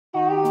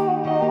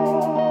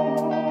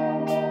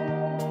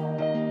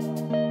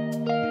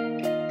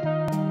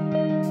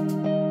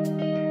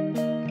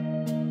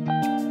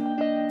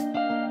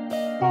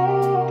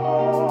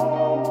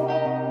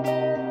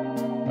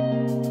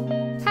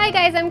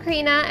guys, I'm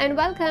Kreena and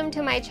welcome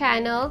to my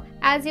channel.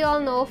 As you all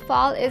know,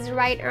 fall is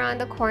right around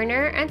the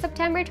corner and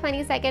September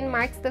 22nd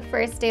marks the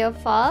first day of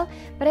fall.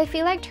 But I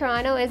feel like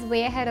Toronto is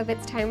way ahead of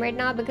its time right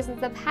now because in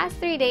the past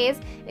 3 days,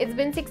 it's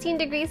been 16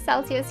 degrees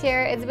Celsius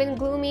here. It's been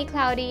gloomy,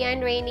 cloudy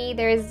and rainy.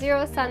 There is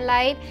zero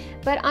sunlight.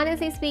 But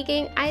honestly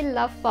speaking, I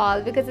love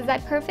fall because it's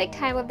that perfect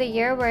time of the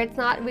year where it's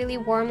not really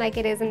warm like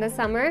it is in the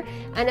summer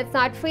and it's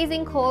not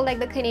freezing cold like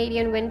the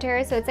Canadian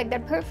winter. So it's like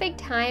that perfect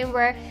time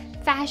where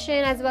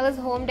fashion as well as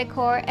home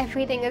decor,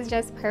 everything is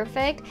just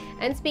perfect.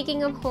 And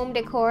speaking of home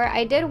decor,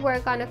 I did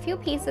work on a few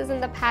pieces in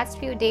the past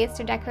few days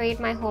to decorate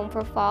my home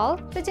for fall.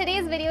 So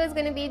today's video is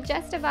going to be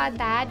just about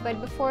that,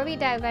 but before we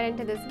dive right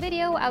into this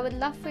video, I would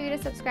love for you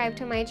to subscribe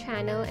to my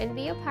channel and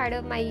be a part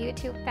of my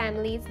YouTube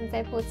family since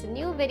I post a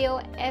new video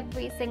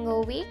every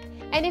single week.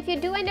 And if you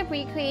do end up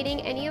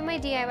recreating any of my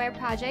DIY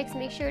projects,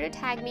 make sure to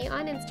tag me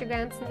on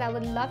Instagram since I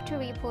would love to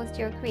repost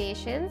your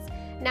creations.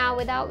 Now,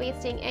 without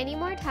wasting any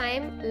more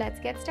time, let's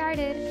get started.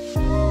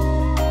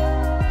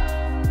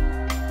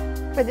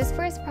 For this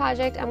first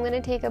project, I'm going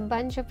to take a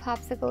bunch of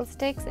popsicle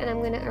sticks and I'm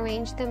going to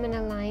arrange them in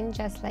a line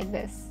just like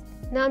this.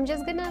 Now I'm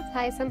just going to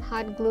apply some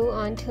hot glue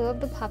on 2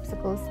 of the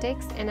popsicle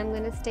sticks and I'm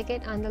going to stick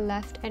it on the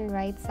left and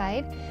right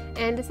side.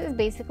 And this is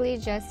basically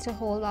just to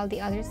hold all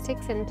the other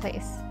sticks in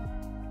place.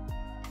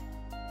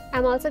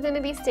 I'm also going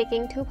to be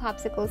sticking 2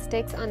 popsicle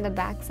sticks on the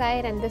back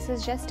side, and this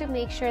is just to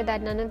make sure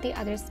that none of the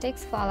other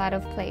sticks fall out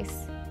of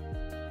place.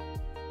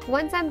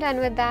 Once I'm done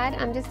with that,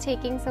 I'm just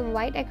taking some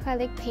white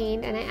acrylic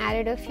paint and I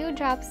added a few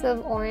drops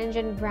of orange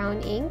and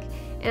brown ink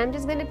and I'm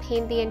just going to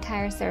paint the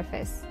entire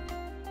surface.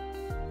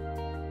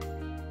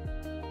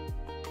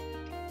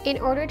 In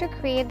order to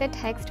create the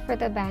text for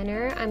the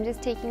banner, I'm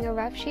just taking a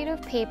rough sheet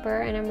of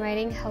paper and I'm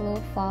writing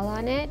 "Hello Fall"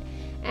 on it.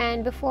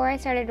 And before I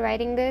started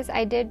writing this,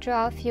 I did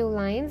draw a few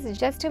lines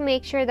just to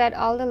make sure that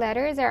all the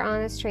letters are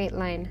on a straight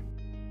line.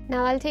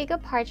 Now I'll take a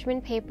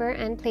parchment paper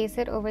and place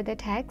it over the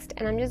text,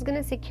 and I'm just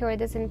going to secure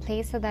this in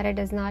place so that it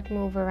does not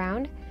move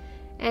around.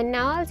 And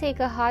now I'll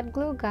take a hot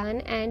glue gun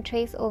and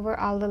trace over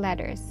all the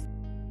letters.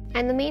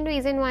 And the main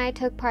reason why I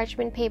took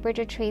parchment paper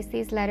to trace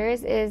these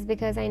letters is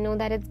because I know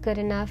that it's good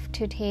enough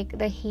to take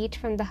the heat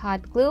from the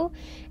hot glue.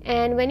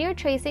 And when you're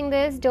tracing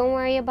this, don't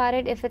worry about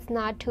it if it's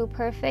not too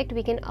perfect.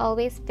 We can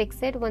always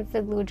fix it once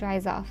the glue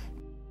dries off.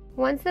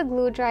 Once the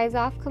glue dries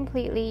off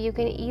completely, you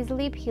can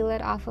easily peel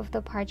it off of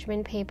the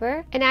parchment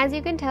paper. And as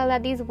you can tell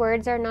that these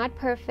words are not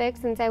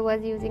perfect since I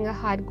was using a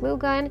hot glue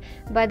gun,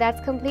 but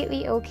that's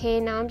completely okay.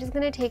 Now I'm just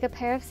going to take a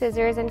pair of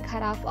scissors and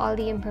cut off all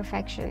the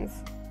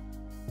imperfections.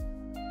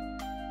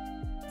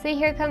 So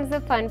here comes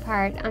the fun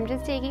part. I'm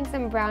just taking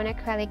some brown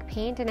acrylic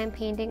paint and I'm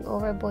painting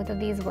over both of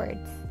these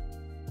words.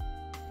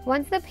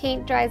 Once the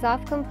paint dries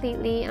off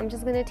completely, I'm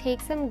just going to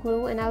take some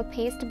glue and I'll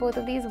paste both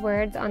of these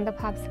words on the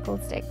popsicle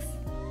sticks.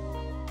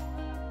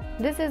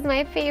 This is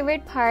my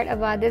favorite part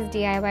about this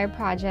DIY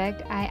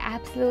project. I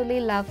absolutely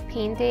love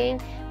painting,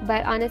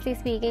 but honestly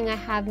speaking, I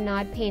have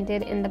not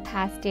painted in the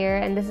past year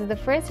and this is the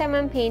first time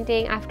I'm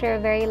painting after a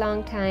very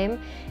long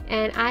time,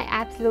 and I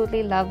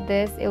absolutely love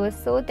this. It was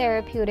so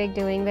therapeutic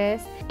doing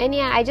this. And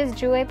yeah, I just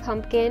drew a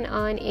pumpkin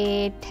on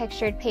a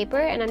textured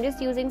paper and I'm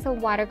just using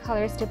some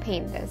watercolors to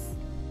paint this.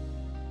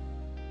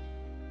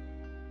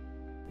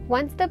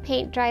 Once the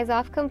paint dries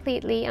off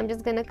completely, I'm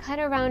just going to cut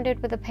around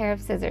it with a pair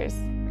of scissors.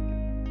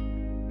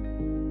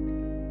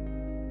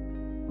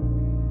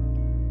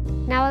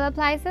 Now I'll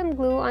apply some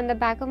glue on the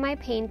back of my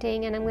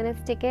painting and I'm going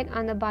to stick it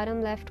on the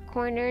bottom left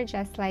corner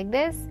just like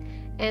this.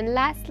 And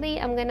lastly,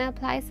 I'm going to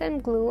apply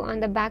some glue on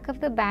the back of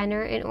the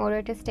banner in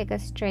order to stick a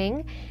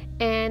string.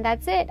 And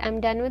that's it.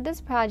 I'm done with this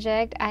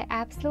project. I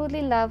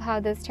absolutely love how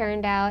this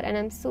turned out and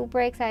I'm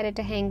super excited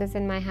to hang this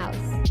in my house.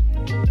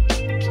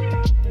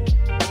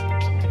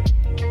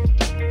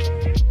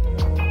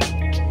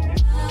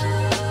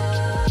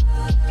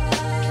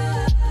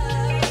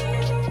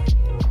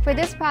 For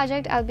this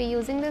project, I'll be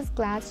using this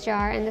glass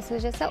jar, and this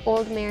was just an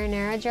old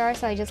marinara jar,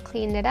 so I just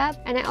cleaned it up.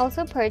 And I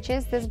also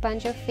purchased this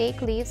bunch of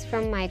fake leaves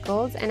from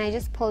Michael's, and I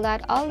just pulled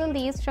out all the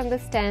leaves from the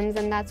stems,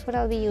 and that's what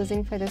I'll be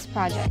using for this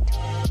project.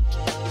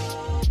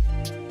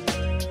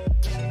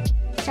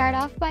 Start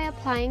off by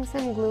applying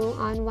some glue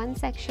on one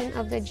section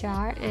of the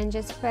jar and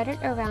just spread it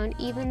around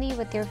evenly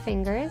with your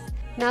fingers.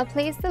 Now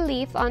place the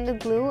leaf on the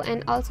glue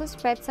and also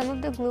spread some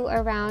of the glue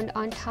around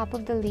on top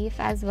of the leaf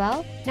as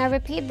well. Now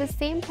repeat the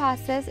same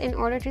process in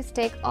order to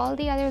stick all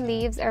the other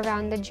leaves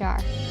around the jar.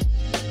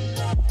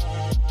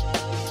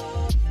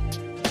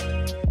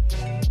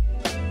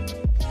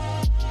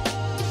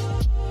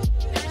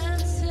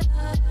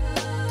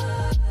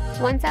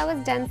 Once I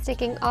was done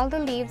sticking all the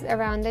leaves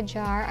around the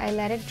jar, I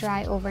let it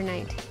dry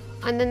overnight.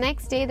 On the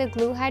next day, the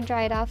glue had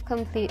dried off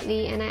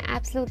completely and I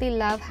absolutely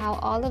love how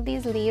all of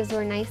these leaves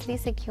were nicely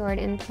secured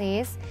in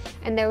place.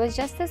 And there was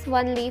just this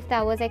one leaf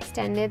that was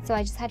extended, so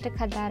I just had to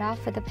cut that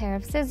off with a pair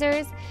of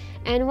scissors.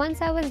 And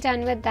once I was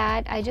done with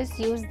that, I just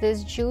used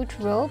this jute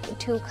rope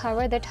to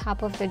cover the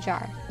top of the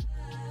jar.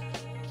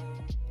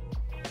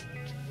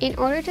 In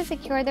order to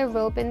secure the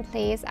rope in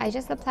place, I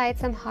just applied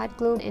some hot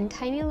glue in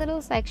tiny little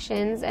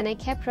sections and I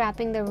kept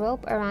wrapping the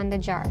rope around the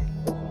jar.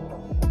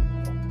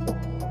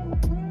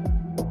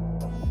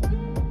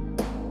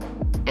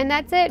 And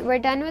that's it, we're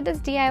done with this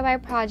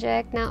DIY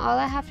project. Now all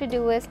I have to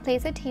do is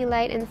place a tea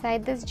light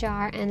inside this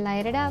jar and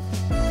light it up.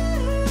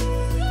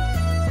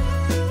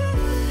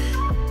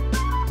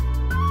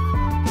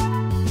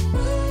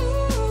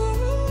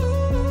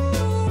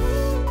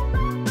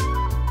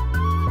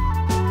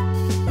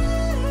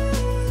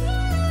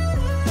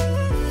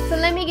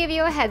 Let me give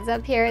you a heads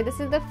up here. This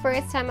is the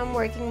first time I'm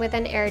working with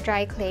an air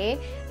dry clay.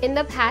 In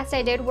the past,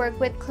 I did work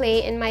with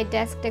clay in my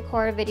desk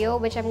decor video,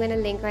 which I'm going to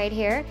link right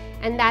here.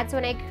 And that's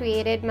when I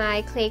created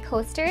my clay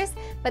coasters.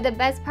 But the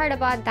best part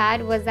about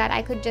that was that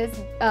I could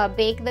just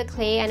bake the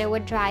clay and it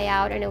would dry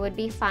out and it would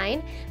be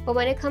fine. But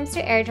when it comes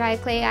to air dry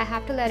clay, I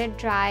have to let it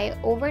dry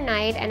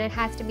overnight and it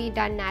has to be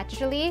done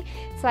naturally.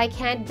 So I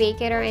can't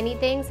bake it or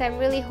anything. So I'm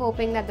really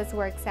hoping that this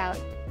works out.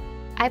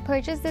 I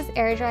purchased this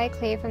air dry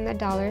clay from the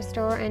dollar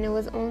store and it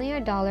was only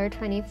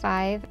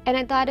 $1.25 and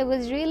I thought it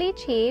was really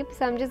cheap,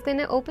 so I'm just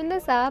gonna open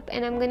this up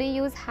and I'm gonna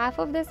use half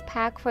of this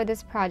pack for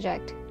this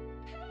project.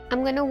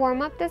 I'm gonna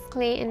warm up this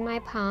clay in my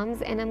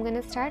palms and I'm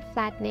gonna start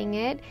flattening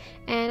it,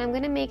 and I'm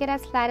gonna make it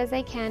as flat as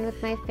I can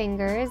with my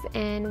fingers,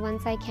 and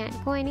once I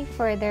can't go any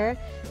further,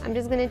 I'm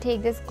just gonna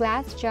take this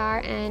glass jar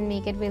and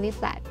make it really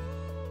flat.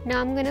 Now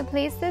I'm going to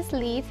place this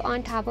leaf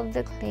on top of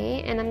the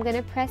clay and I'm going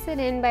to press it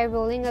in by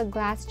rolling a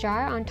glass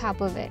jar on top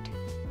of it.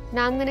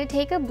 Now I'm going to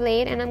take a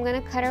blade and I'm going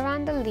to cut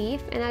around the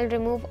leaf and I'll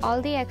remove all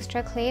the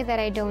extra clay that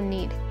I don't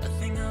need.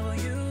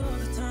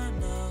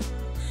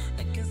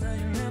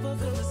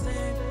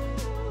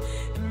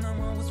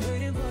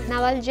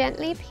 Now I'll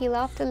gently peel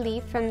off the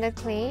leaf from the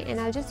clay and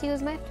I'll just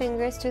use my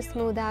fingers to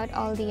smooth out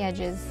all the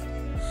edges.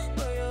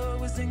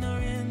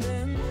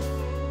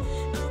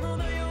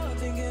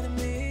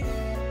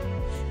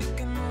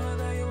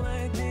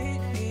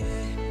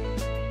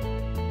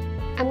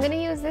 I'm going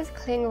to use this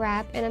cling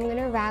wrap and I'm going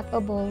to wrap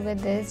a bowl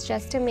with this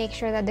just to make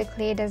sure that the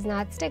clay does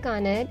not stick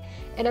on it.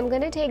 And I'm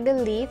going to take the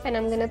leaf and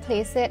I'm going to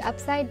place it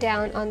upside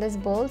down on this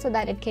bowl so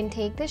that it can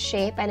take the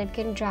shape and it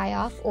can dry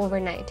off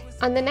overnight.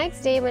 On the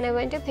next day when I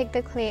went to pick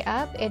the clay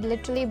up, it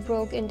literally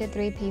broke into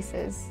 3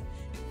 pieces.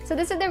 So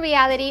this is the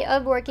reality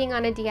of working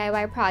on a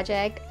DIY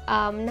project.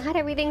 Not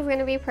everything's going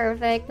to be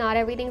perfect, not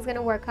everything's going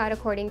to work out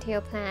according to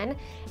your plan,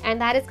 and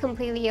that is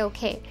completely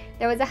okay.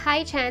 There was a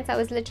high chance I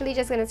was literally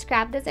just going to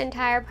scrap this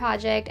entire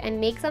project and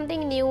make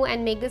something new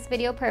and make this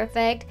video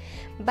perfect,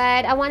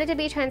 but I wanted to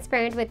be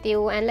transparent with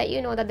you and let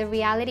you know that the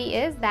reality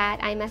is that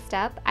I messed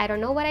up. I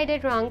don't know what I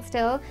did wrong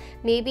still.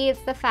 Maybe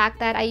it's the fact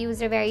that I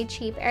used a very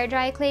cheap air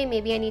dry clay,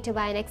 maybe I need to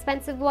buy an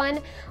expensive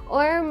one,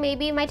 or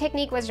maybe my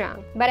technique was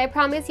wrong. But I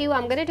promise you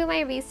I'm going to do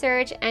my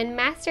research and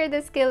master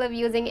the skill of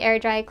using air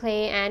dry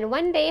clay, and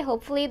one day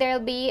hopefully there'll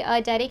be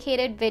a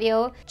dedicated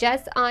video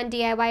just on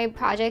DIY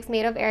projects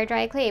made of air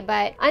dry clay.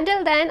 But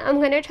until then, I'm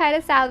going to try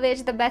to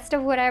salvage the best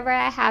of whatever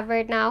I have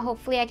right now.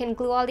 Hopefully I can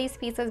glue all these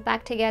pieces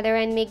back together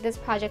and make this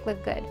project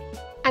look good.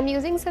 I'm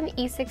using some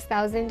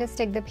E6000 to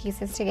stick the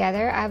pieces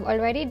together. I've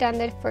already done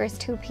the first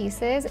 2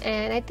 pieces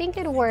and I think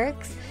it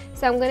works.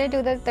 So I'm going to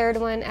do the third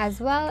one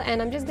as well,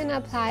 and I'm just going to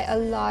apply a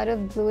lot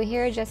of glue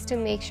here just to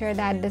make sure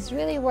that this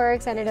really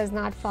works and it does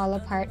not fall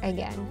apart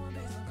again.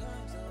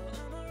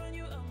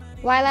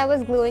 While I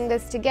was gluing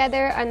this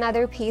together,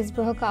 another piece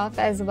broke off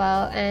as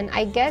well, and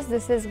I guess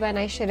this is when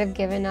I should have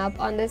given up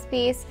on this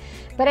piece,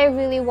 but I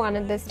really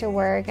wanted this to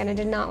work and I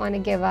did not want to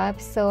give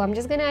up, so I'm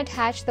just going to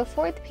attach the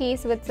 4th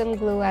piece with some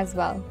glue as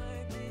well.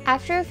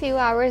 After a few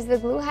hours, the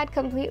glue had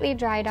completely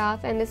dried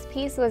off and this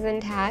piece was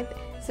intact,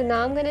 so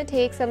now I'm going to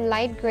take some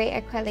light gray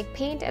acrylic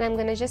paint and I'm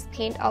going to just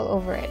paint all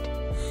over it.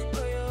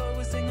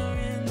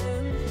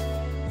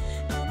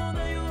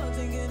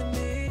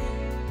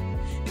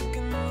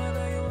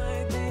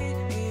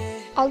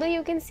 Although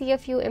you can see a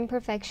few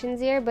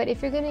imperfections here, but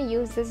if you're going to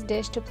use this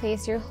dish to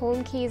place your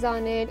home keys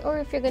on it, or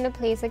if you're going to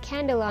place a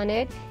candle on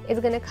it, it's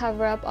going to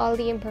cover up all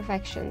the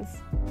imperfections.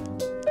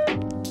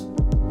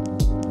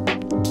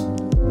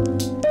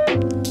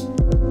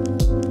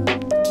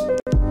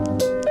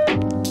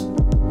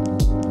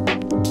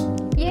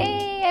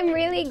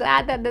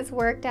 Glad that this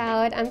worked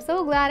out. I'm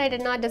so glad I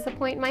did not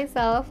disappoint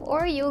myself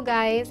or you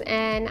guys,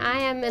 and I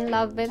am in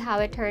love with how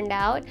it turned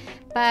out.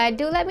 But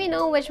do let me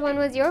know which one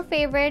was your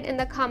favorite in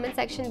the comment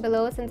section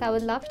below, since I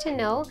would love to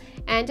know.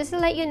 And just to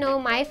let you know,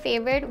 my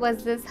favorite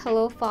was this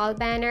Hello Fall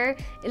banner.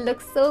 It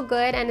looks so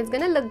good and it's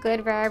gonna look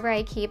good wherever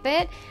I keep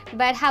it.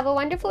 But have a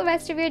wonderful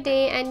rest of your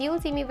day and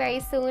you'll see me very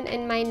soon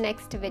in my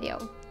next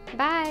video.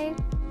 Bye!